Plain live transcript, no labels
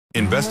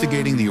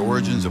Investigating the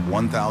origins of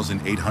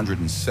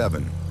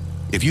 1807.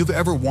 If you've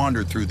ever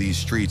wandered through these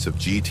streets of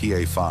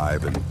GTA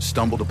 5 and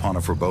stumbled upon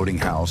a foreboding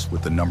house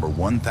with the number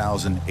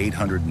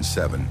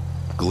 1807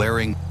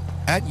 glaring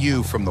at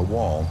you from the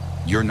wall,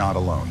 you're not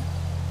alone.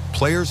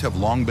 Players have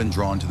long been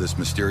drawn to this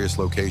mysterious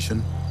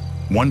location,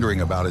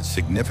 wondering about its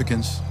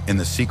significance and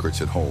the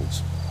secrets it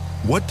holds.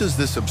 What does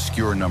this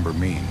obscure number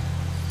mean?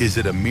 Is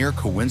it a mere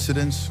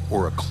coincidence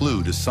or a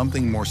clue to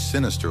something more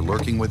sinister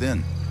lurking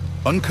within?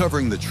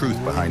 Uncovering the truth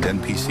behind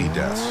NPC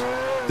deaths.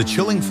 The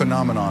chilling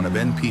phenomenon of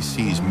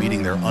NPCs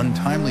meeting their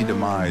untimely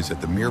demise at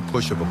the mere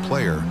push of a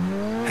player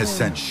has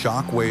sent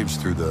shockwaves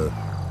through the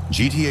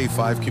GTA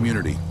 5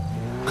 community.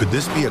 Could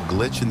this be a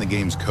glitch in the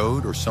game's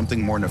code or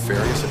something more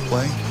nefarious at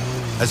play?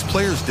 As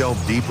players delve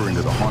deeper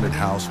into the haunted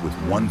house with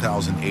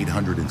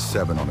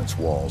 1807 on its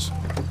walls,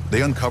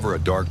 they uncover a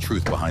dark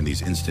truth behind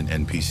these instant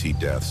NPC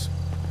deaths.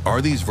 Are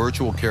these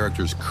virtual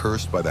characters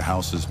cursed by the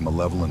house's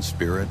malevolent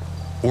spirit?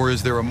 Or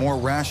is there a more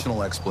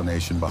rational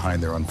explanation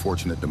behind their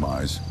unfortunate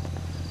demise?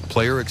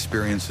 Player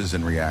experiences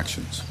and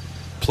reactions.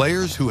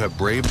 Players who have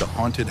braved the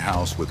haunted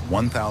house with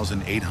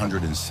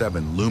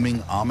 1807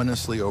 looming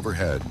ominously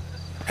overhead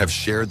have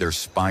shared their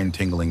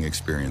spine-tingling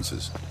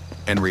experiences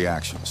and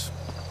reactions.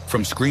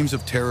 From screams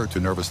of terror to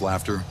nervous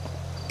laughter,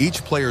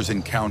 each player's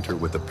encounter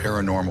with the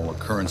paranormal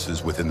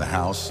occurrences within the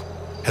house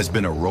has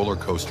been a roller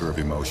coaster of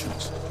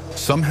emotions.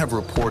 Some have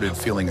reported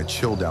feeling a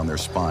chill down their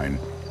spine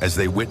as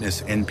they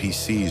witness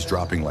NPCs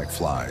dropping like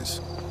flies,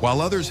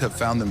 while others have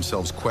found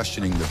themselves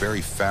questioning the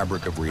very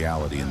fabric of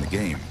reality in the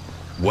game.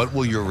 What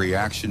will your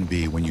reaction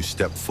be when you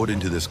step foot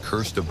into this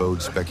cursed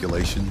abode?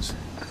 Speculations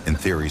and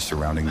theories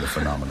surrounding the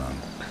phenomenon.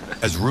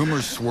 As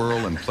rumors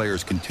swirl and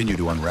players continue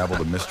to unravel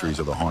the mysteries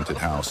of the haunted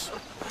house,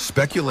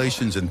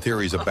 speculations and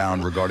theories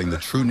abound regarding the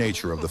true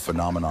nature of the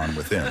phenomenon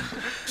within.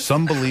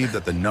 Some believe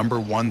that the number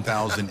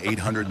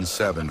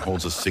 1807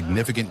 holds a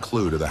significant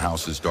clue to the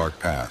house's dark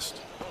past,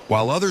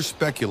 while others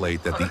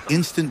speculate that the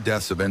instant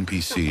deaths of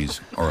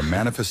NPCs are a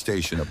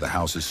manifestation of the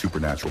house's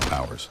supernatural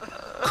powers.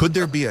 Could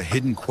there be a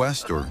hidden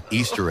quest or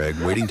Easter egg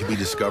waiting to be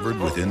discovered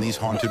within these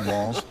haunted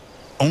walls?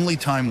 Only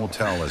time will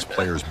tell as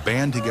players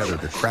band together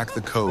to crack the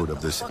code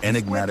of this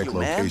enigmatic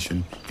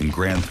location in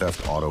Grand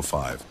Theft Auto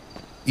 5.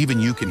 Even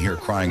you can hear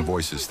crying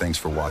voices. Thanks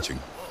for watching.